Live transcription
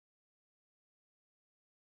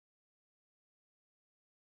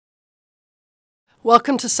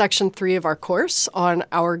Welcome to Section 3 of our course on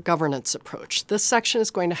our governance approach. This section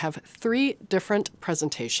is going to have 3 different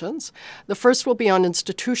presentations. The first will be on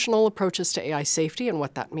institutional approaches to AI safety and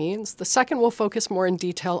what that means. The second will focus more in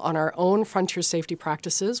detail on our own frontier safety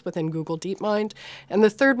practices within Google DeepMind. And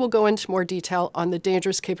the third will go into more detail on the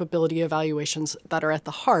dangerous capability evaluations that are at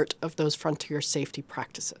the heart of those frontier safety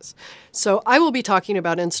practices. So I will be talking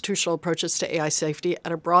about institutional approaches to AI safety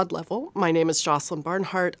at a broad level. My name is Joslyn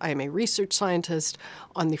Barnhart. I am a research scientist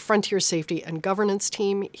on the Frontier Safety and Governance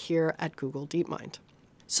team here at Google DeepMind.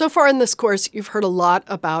 So far in this course, you've heard a lot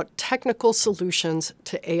about technical solutions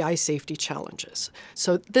to AI safety challenges.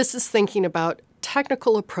 So this is thinking about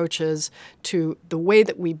technical approaches to the way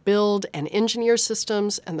that we build and engineer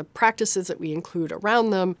systems and the practices that we include around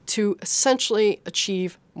them to essentially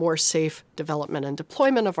achieve more safe development and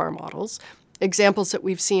deployment of our models. Examples that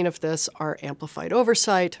we've seen of this are amplified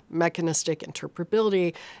oversight, mechanistic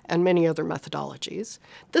interpretability, and many other methodologies.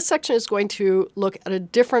 This section is going to look at a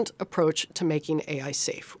different approach to making AI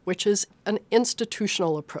safe, which is an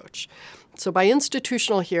institutional approach. So by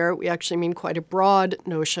institutional here, we actually mean quite a broad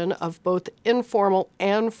notion of both informal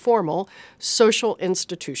and formal social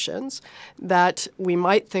institutions that we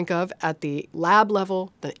might think of at the lab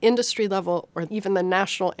level, the industry level, or even the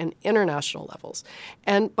national and international levels.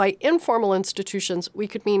 And by informal institutions, we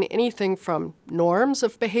could mean anything from norms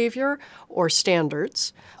of behavior or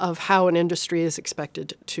standards of how an industry is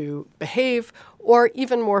expected to behave, or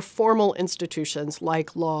even more formal institutions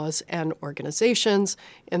like laws and organizations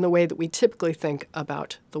in the way that we typically think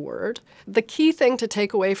about the word. The key thing to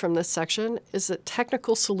take away from this section is that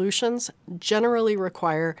technical solutions generally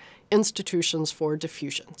require institutions for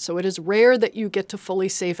diffusion. So it is rare that you get to fully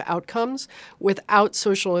safe outcomes without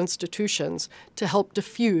social institutions to help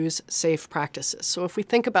diffuse safe practices. So if we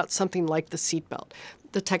think about something like the seatbelt,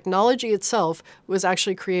 the technology itself was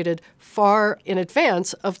actually created far in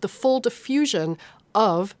advance of the full diffusion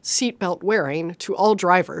of seatbelt wearing to all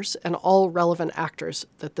drivers and all relevant actors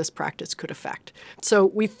that this practice could affect. So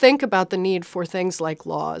we think about the need for things like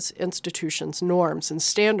laws, institutions, norms, and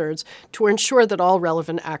standards to ensure that all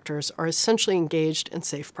relevant actors are essentially engaged in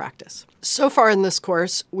safe practice. So far in this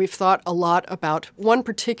course, we've thought a lot about one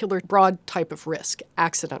particular broad type of risk,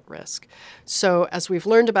 accident risk. So as we've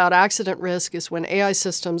learned about accident risk is when AI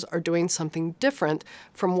systems are doing something different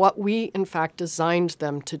from what we, in fact, designed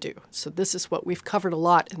them to do. So this is what we've covered a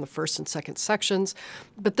lot in the first and second sections,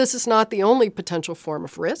 but this is not the only potential form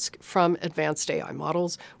of risk from advanced AI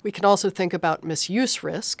models. We can also think about misuse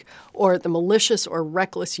risk, or the malicious or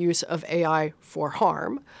reckless use of AI for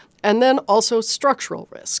harm. And then also structural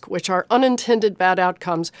risk, which are unintended bad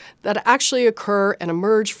outcomes that actually occur and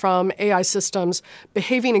emerge from AI systems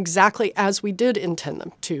behaving exactly as we did intend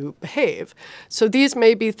them to behave. So these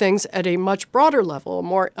may be things at a much broader level,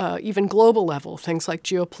 more even global level, things like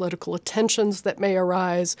geopolitical tensions that may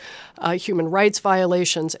arise, human rights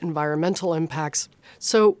violations, environmental impacts.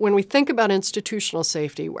 So when we think about institutional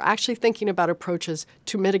safety, we're actually thinking about approaches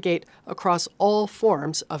to mitigate across all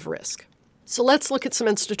forms of risk. So let's look at some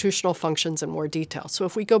institutional functions in more detail. So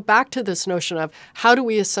if we go back to this notion of how do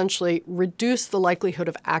we essentially reduce the likelihood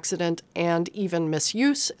of accident and even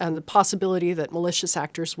misuse and the possibility that malicious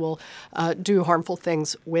actors will do harmful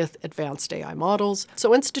things with advanced AI models.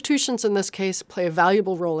 So institutions in this case play a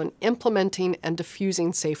valuable role in implementing and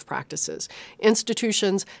diffusing safe practices.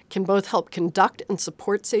 Institutions can both help conduct and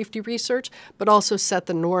support safety research, but also set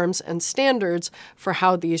the norms and standards for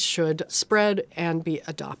how these should spread and be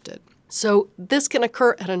adopted. So this can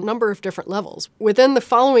occur at a number of different levels. Within the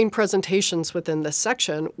following presentations within this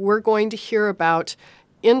section, we're going to hear about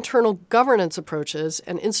internal governance approaches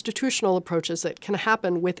and institutional approaches that can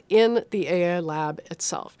happen within the AI lab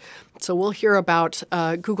itself. So we'll hear about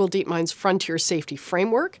Google DeepMind's Frontier Safety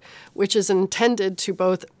Framework, which is intended to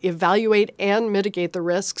both evaluate and mitigate the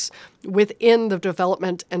risks within the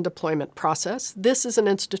development and deployment process. This is an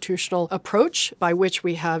institutional approach by which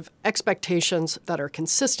we have expectations that are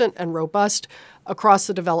consistent and robust across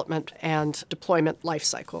the development and deployment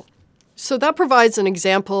lifecycle. So that provides an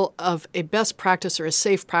example of a best practice or a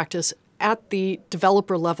safe practice at the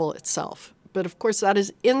developer level itself. But of course, that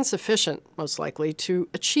is insufficient, most likely, to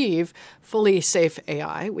achieve fully safe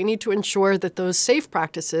AI. We need to ensure that those safe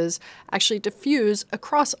practices actually diffuse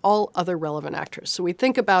across all other relevant actors. So we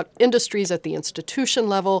think about industries at the institution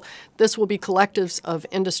level. This will be collectives of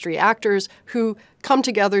industry actors who come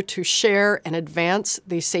together to share and advance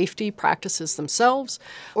the safety practices themselves,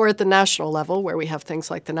 or at the national level, where we have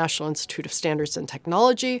things like the National Institute of Standards and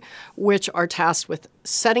Technology, which are tasked with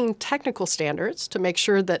setting technical standards to make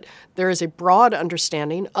sure that there is a broad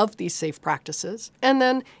understanding of these safe practices. And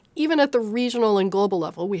then even at the regional and global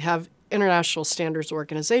level, we have international standards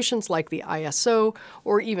organizations like the ISO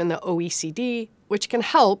or even the OECD, which can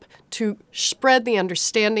help to spread the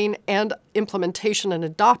understanding and implementation and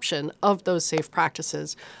adoption of those safe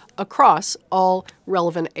practices across all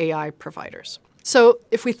relevant AI providers. So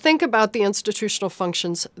if we think about the institutional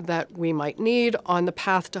functions that we might need on the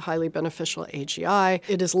path to highly beneficial AGI,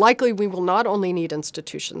 it is likely we will not only need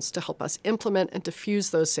institutions to help us implement and diffuse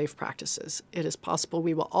those safe practices. It is possible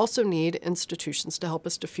we will also need institutions to help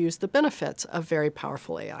us diffuse the benefits of very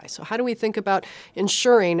powerful AI. So how do we think about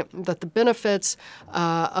ensuring that the benefits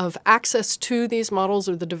of access to these models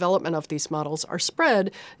or the development of these models are spread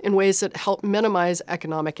in ways that help minimize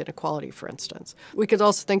economic inequality, for instance? We could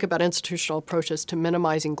also think about institutional approaches to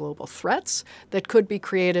minimizing global threats that could be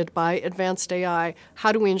created by advanced AI.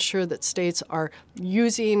 How do we ensure that states are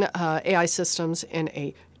using AI systems in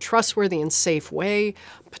a trustworthy and safe way,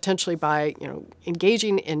 potentially by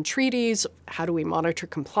engaging in treaties? How do we monitor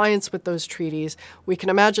compliance with those treaties? We can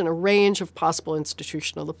imagine a range of possible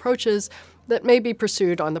institutional approaches that may be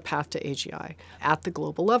pursued on the path to AGI at the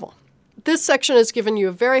global level. This section has given you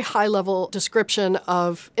a very high-level description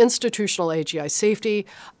of institutional AGI safety.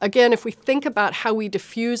 Again, if we think about how we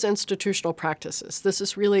diffuse institutional practices, this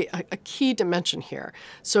is really a key dimension here.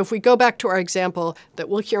 So if we go back to our example that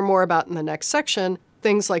we'll hear more about in the next section,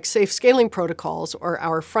 things like safe scaling protocols or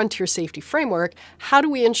our frontier safety framework, how do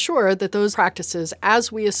we ensure that those practices,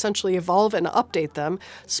 as we essentially evolve and update them,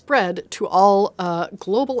 spread to all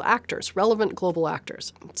global actors, relevant global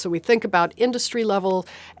actors? So we think about industry level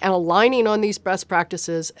and aligning on these best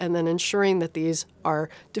practices and then ensuring that these are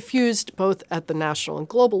diffused both at the national and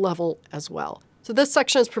global level as well. So this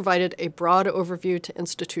section has provided a broad overview to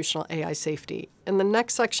institutional AI safety. In the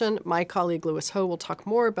next section, my colleague Lewis Ho will talk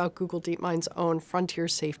more about Google DeepMind's own frontier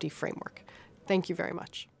safety framework. Thank you very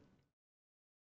much.